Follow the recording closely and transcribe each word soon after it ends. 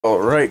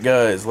Alright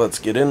guys, let's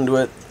get into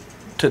it.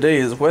 Today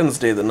is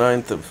Wednesday the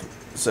 9th of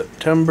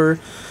September.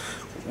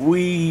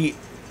 We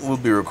will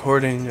be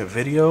recording a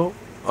video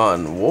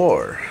on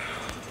war.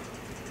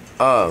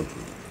 Now,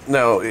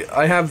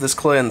 I have this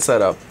clan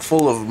set up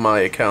full of my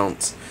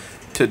accounts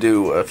to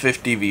do a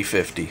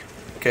 50v50,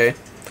 okay?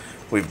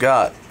 We've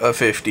got a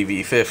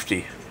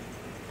 50v50.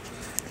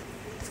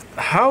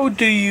 How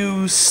do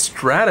you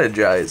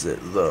strategize it,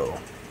 though?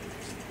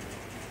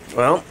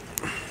 Well,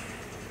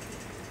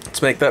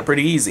 let's make that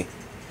pretty easy.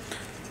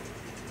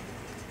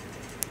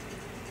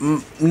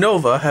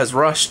 Nova has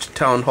rushed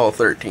Town Hall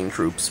 13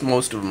 troops.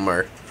 Most of them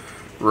are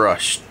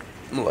rushed,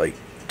 like,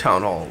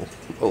 Town Hall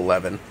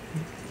 11.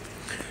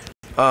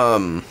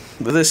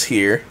 With this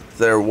here,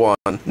 they're 1.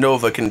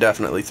 Nova can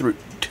definitely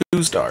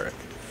 2-star it.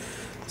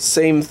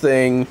 Same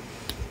thing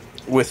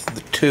with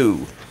the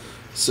 2.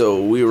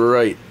 So we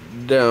write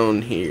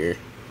down here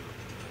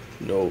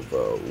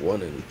Nova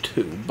 1 and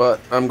 2.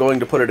 But I'm going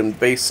to put it in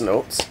base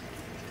notes.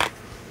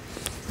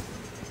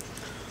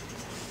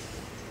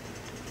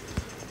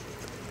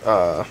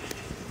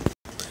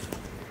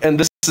 And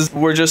this is,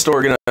 we're just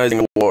organizing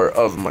a war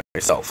of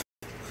myself.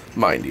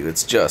 Mind you,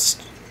 it's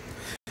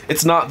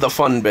not the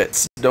fun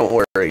bits, don't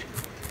worry.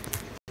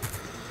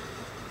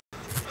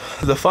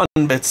 The fun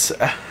bits,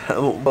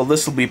 well,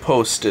 this will be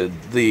posted.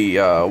 The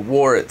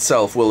war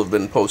itself will have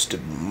been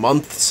posted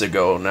months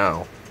ago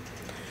now.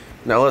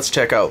 Now let's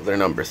check out their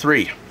number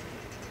 3.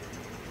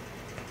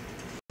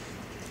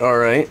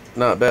 Alright,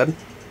 not bad.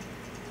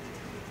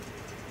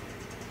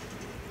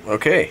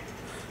 Okay.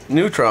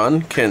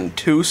 Neutron can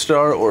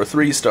 2-star or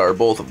 3-star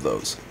both of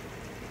those.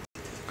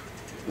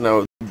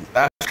 Now,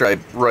 after I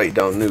write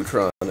down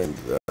Neutron in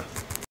the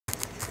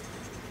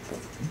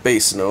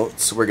base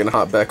notes, we're going to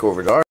hop back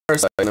over to our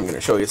side and I'm going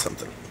to show you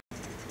something.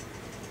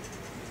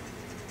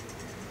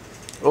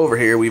 Over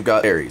here we've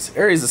got Ares.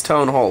 Ares is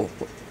Town Hall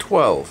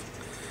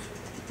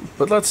 12.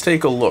 But let's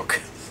take a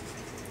look.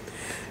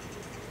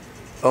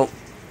 Oh.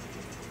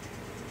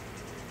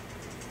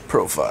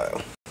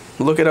 Profile.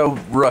 Look at how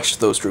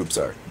rushed those troops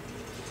are.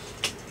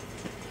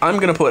 I'm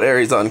going to put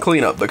Ares on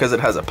cleanup because it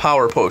has a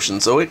power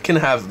potion, so it can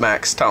have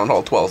max Town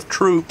Hall 12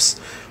 troops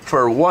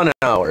for 1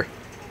 hour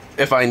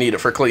if I need it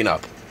for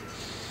cleanup.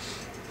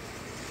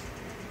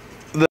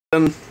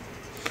 Then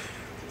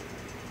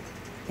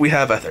we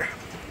have Ether.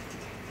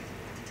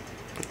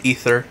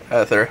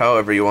 Ether,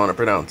 however you want to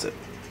pronounce it.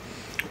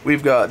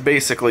 We've got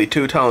basically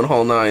 2 Town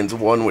Hall 9s,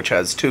 one which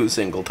has 2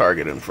 single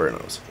target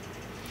Infernos.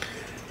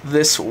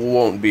 This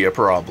won't be a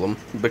problem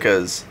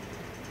because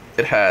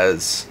it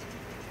has...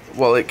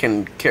 well, it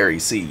can carry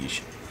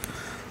siege.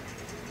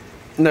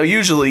 Now,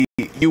 usually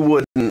you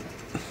wouldn't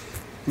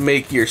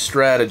make your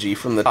strategy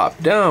from the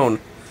top down,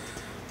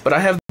 but I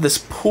have this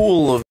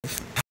pool of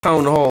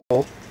Town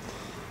Hall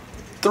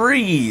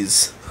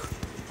 3s.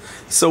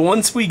 So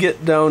once we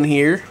get down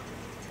here,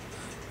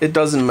 it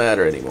doesn't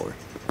matter anymore.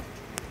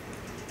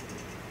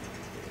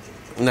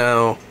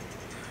 Now,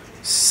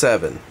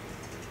 7.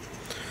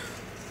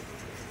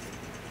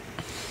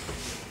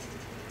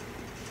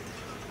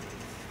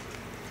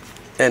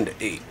 And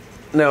 8.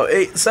 Now,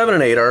 7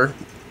 and 8 are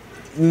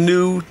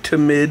new to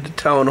mid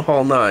Town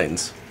Hall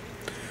 9s.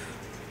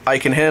 I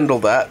can handle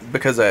that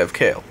because I have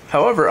Kale.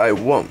 However, I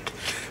won't.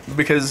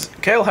 Because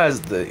Kale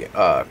has the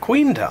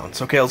Queen Town,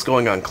 so Kale's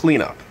going on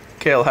cleanup.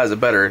 Kale has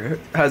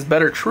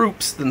better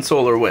troops than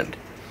Solar Wind.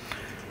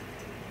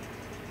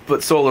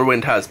 But Solar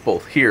Wind has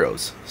both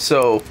heroes.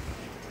 So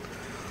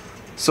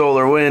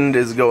Solar Wind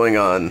is going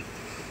on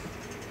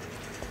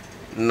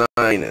 9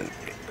 and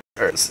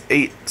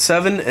 8,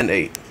 7 and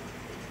 8.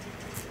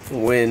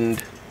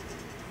 Wind.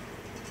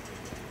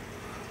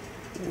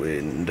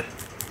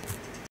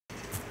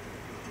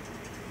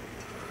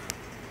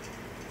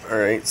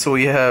 Alright, so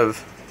we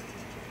have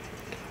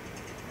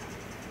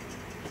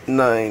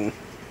 9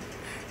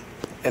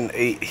 and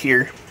 8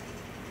 here.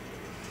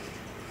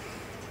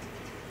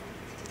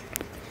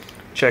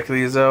 Check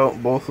these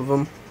out, both of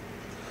them.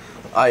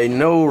 I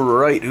know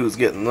right who's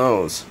getting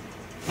those.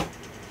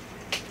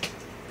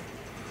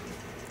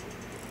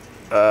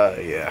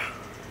 Yeah.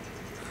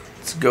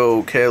 Let's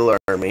go Kale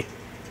Army.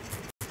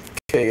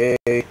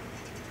 KA.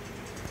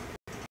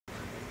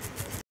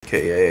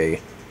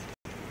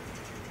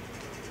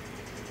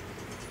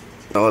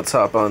 Now let's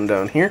hop on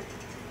down here.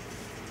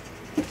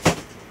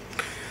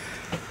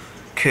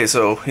 Okay,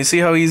 so you see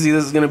how easy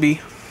this is going to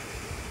be?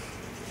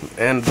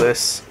 And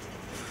this.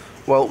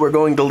 Well, we're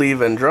going to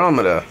leave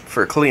Andromeda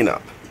for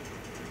cleanup.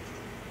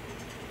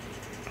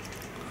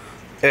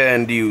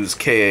 And use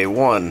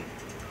KA1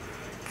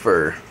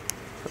 for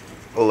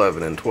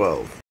 11 and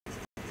 12.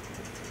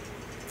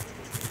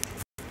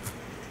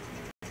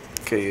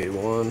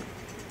 KA1.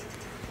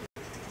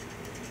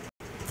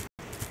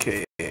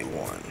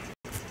 KA1.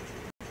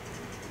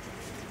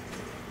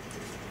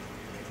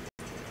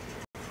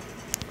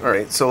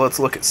 Alright, so let's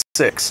look at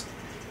 6.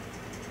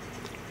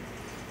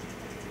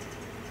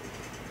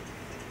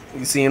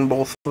 You seeing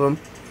both of them?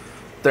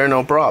 They're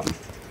no problem.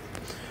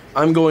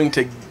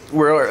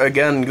 We're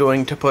again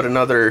going to put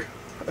another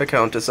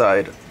account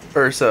aside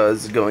Ursa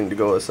is going to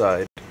go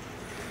aside.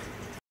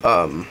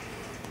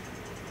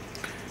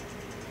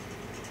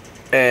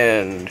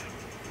 And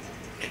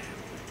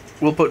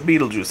we'll put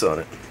Beetlejuice on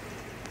it.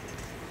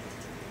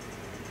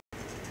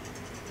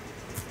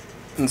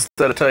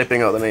 Instead of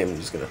typing out the name, I'm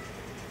just gonna...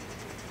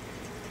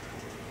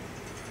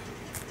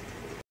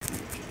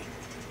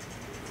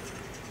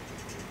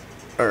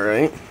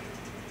 Alright.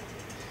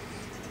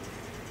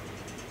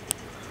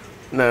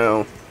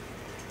 Now,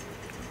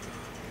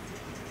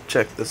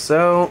 check this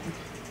out.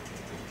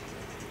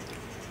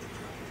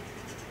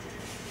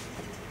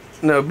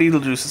 Now,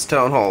 Beetlejuice is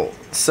Town Hall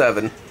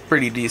 7.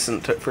 Pretty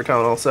decent for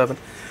Town Hall 7.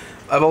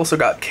 I've also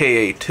got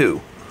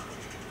KA2.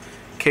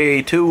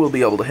 KA2 will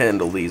be able to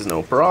handle these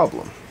no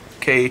problem.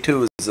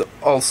 KA2 is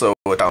also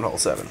a Town Hall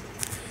 7.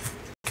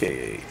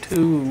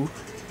 KA2.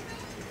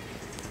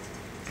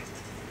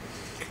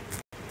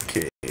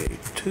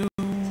 KA2.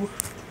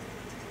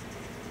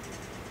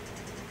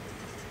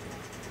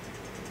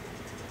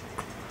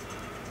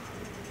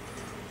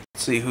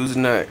 Let's see who's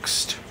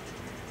next.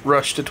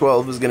 Rush to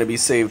 12 is going to be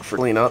saved for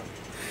cleanup.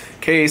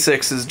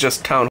 KA6 is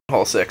just Town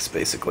Hall 6,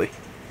 basically.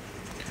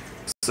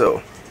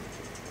 So,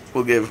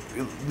 we'll give...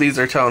 These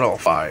are Town Hall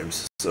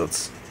 5s, so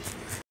it's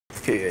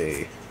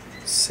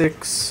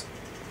KA6...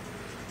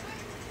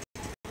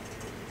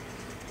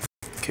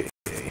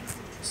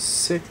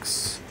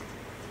 KA6...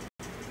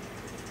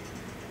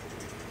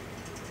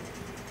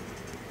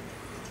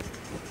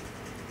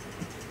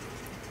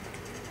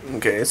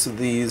 Okay, so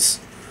these...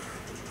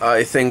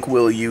 I think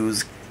we'll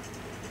use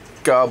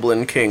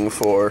Goblin King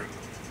for...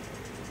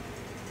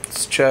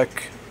 Let's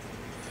check.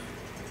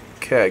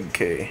 CAG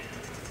K.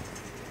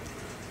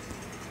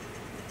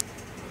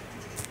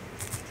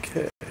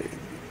 Okay.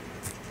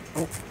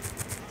 Oh.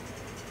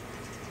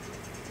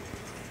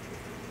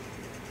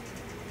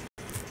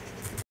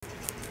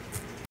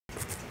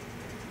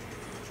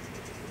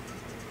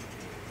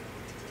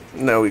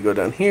 Now we go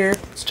down here.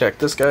 Let's check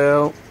this guy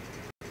out.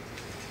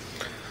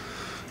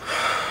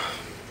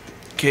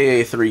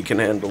 KA3 can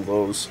handle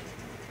those.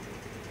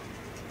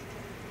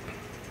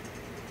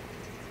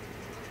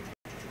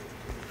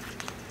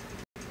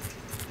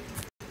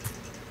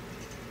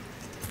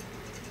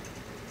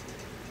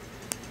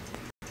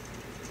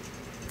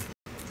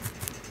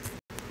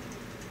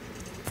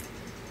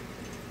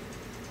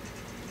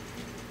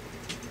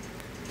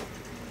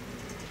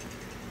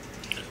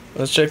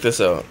 Let's check this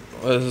out.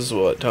 This is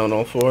what, Town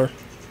Hall 4?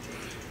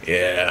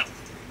 Yeah.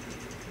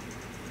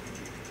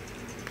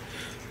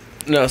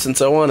 Now,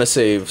 since I want to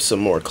save some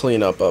more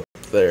cleanup up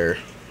there,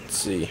 let's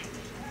see.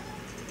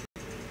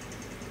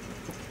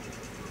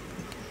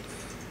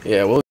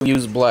 Yeah, we'll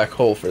use Black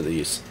Hole for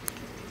these.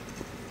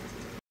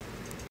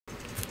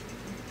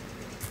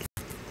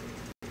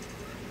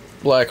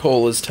 Black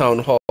Hole is Town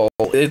Hall...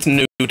 It's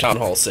new Town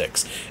Hall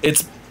 6.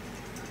 It's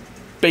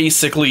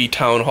basically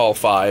Town Hall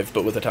 5,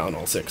 but with a Town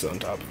Hall 6 on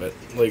top of it.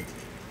 Like...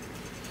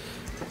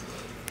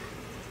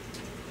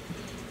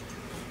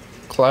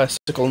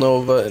 Classical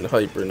Nova and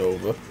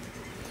Hypernova.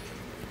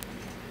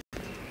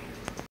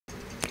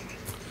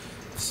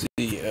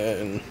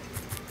 CN.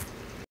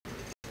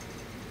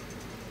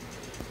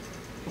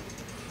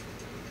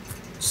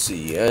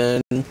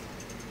 CN.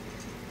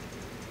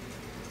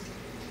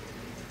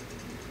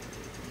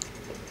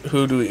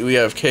 Who do we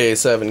have?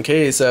 KA7.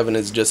 KA7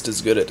 is just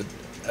as good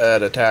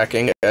at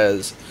attacking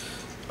as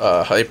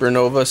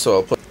Hypernova, so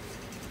I'll put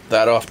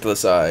that off to the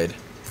side.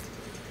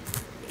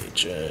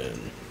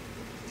 HN.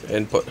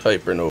 And put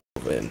Hypernova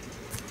in.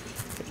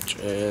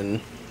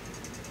 HN.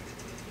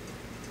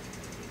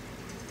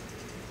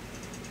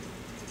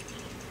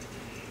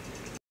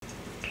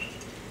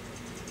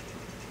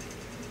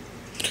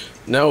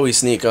 Now we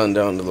sneak on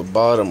down to the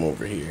bottom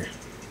over here.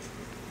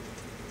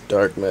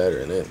 Dark matter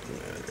and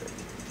antimatter.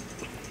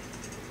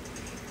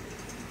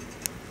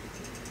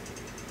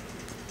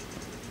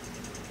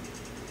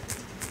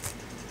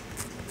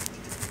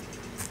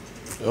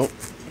 Nope.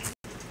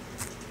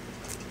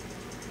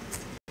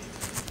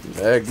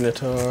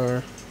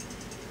 Magnetar.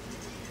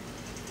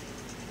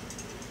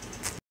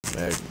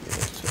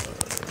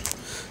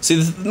 Magnetar.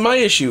 See, my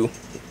issue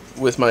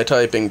with my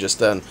typing just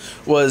then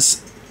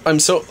was I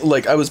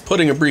was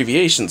putting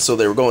abbreviations so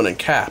they were going in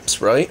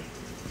caps, right?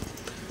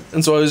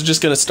 And so I was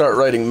just going to start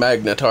writing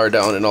Magnetar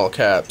down in all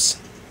caps.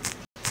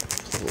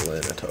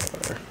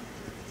 Planetar.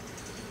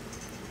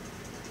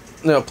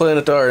 Now,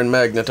 Planetar and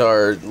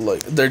Magnetar,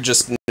 like, they're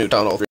just new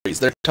Town Hall 3s.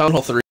 They're Town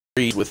Hall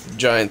 3s with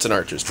Giants and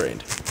Archers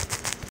trained.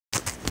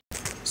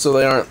 So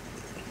they aren't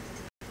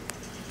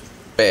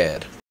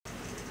bad.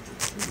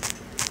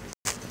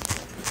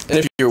 And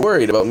if you're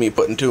worried about me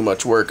putting too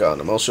much work on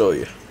them, I'll show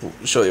you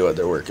what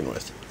they're working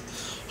with.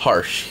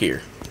 Harsh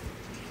here.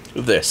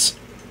 This.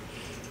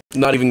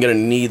 Not even gonna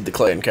need the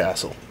clan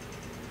castle.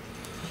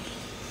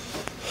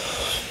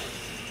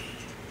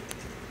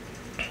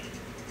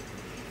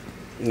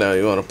 Now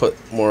you want to put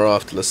more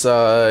off to the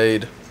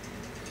side.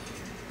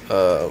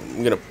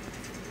 I'm gonna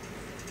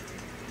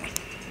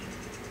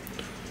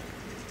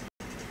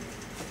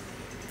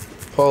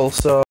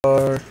Pulsar.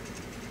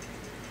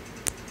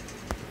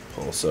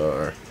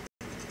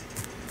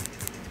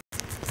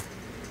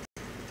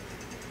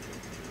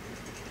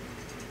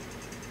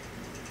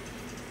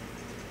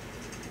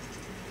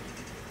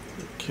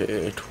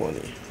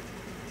 KA-20.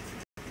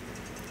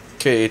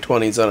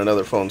 KA-20's on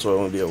another phone, so I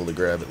won't be able to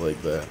grab it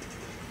like that.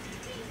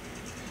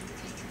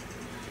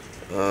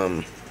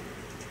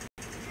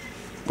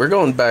 We're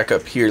going back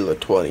up here, the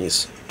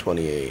 20s.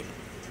 28.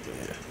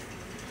 Yeah.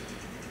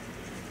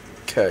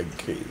 CAG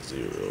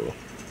K0.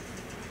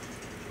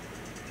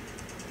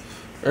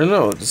 Or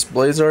no,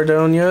 displays are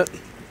down yet?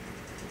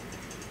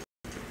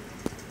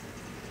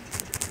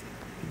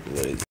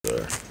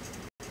 Blazar.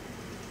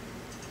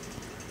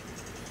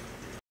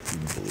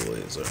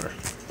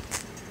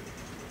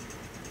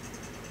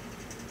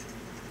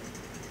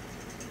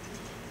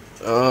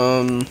 I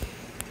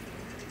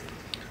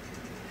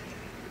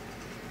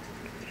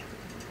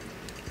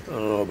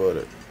don't know about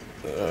it.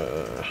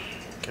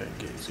 Can't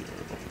get 0.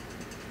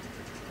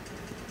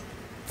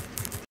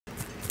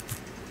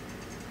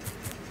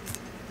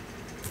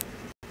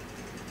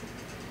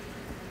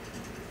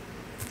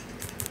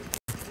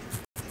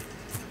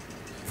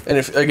 And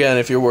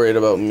if you're worried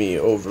about me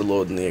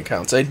overloading the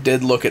accounts, I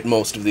did look at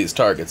most of these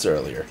targets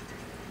earlier.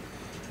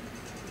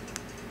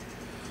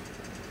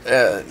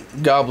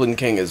 Goblin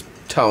King is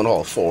Town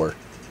Hall 4.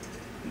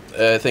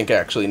 I think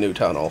actually New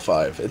Town Hall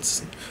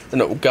 5.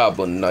 No,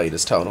 Goblin Knight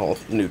is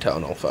New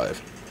Town Hall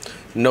 5.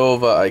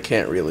 Nova, I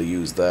can't really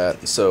use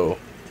that, so...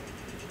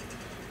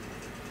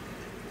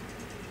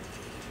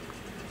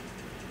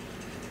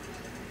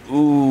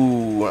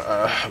 Ooh,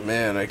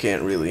 man, I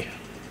can't really...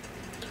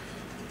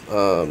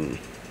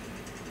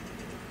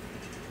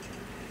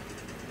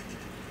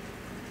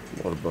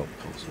 What about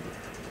Pulsar?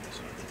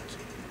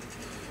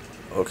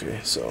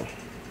 Okay, so...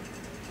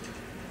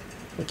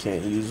 I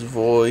can't use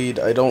Void.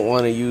 I don't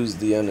want to use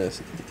the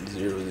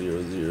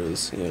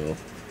NS000s, you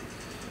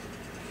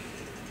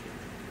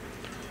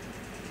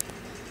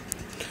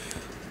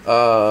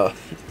know.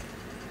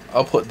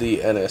 I'll put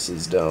the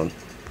NS's down.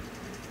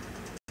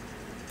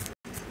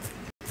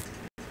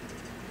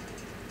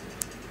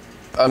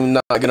 I'm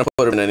not gonna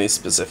put them in any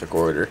specific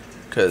order,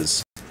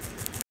 because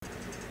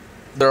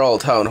they're all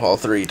Town Hall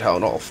 3,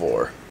 Town Hall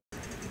 4.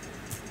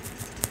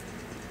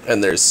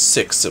 And there's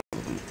 6 of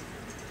them.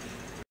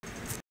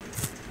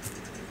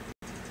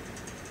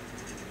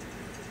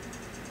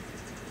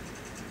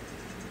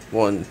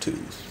 One, two,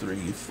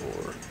 three,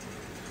 4.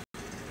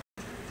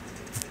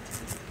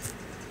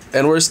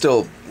 And we're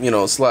still, you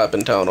know,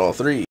 slapping Town Hall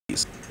 3s.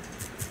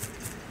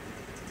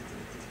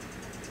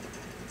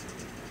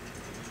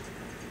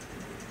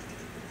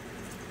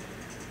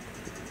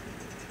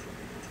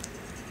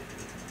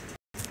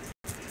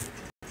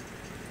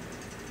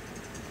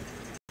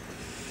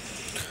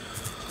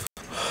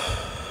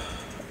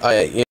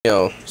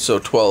 So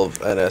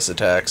 12 NS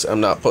attacks. I'm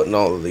not putting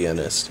all of the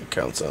NS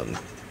accounts on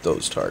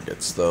those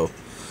targets, though.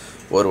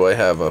 What do I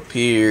have up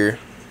here?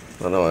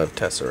 I know I have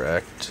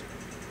Tesseract.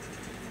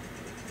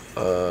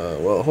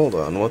 Well, hold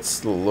on. What's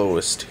the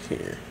lowest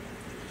here?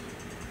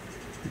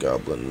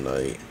 Goblin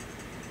Knight.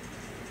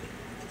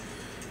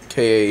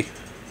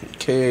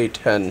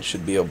 KA-10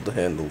 should be able to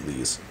handle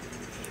these.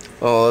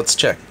 Oh, let's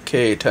check.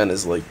 KA-10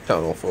 is like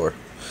Town Hall 4.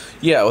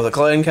 Yeah, with a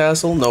Clan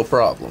Castle, no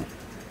problem.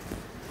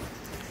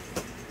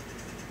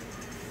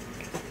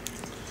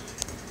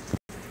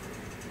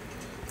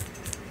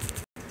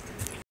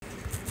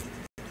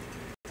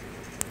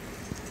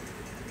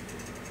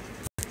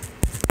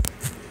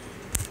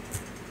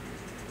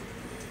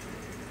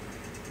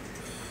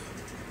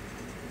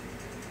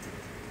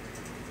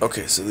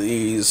 Okay, so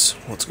these,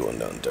 what's going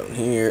down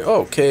here?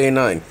 Oh,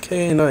 KA-9.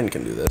 KA-9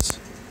 can do this.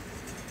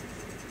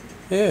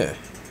 Yeah.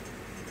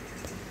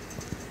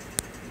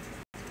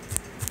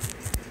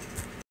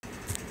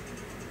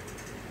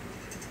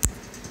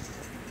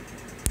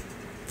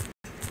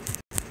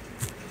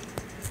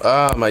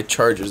 My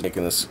charger's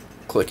making this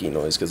clicky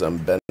noise because I'm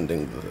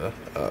bending the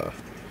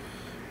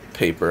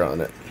paper on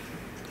it.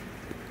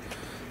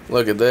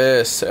 Look at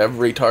this.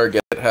 Every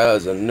target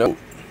has a note.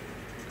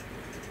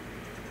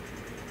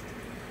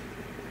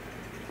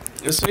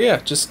 So yeah,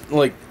 just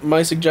like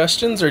my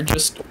suggestions are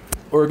just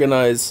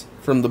organize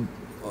from the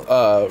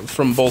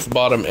from both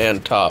bottom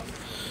and top,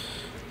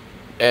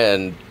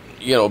 and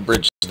you know,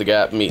 bridge the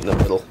gap, meet in the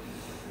middle.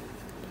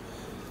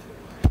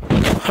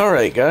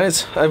 Alright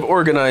guys, I've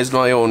organized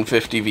my own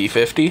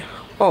 50v50.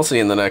 I'll see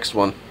you in the next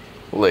one.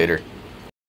 Later.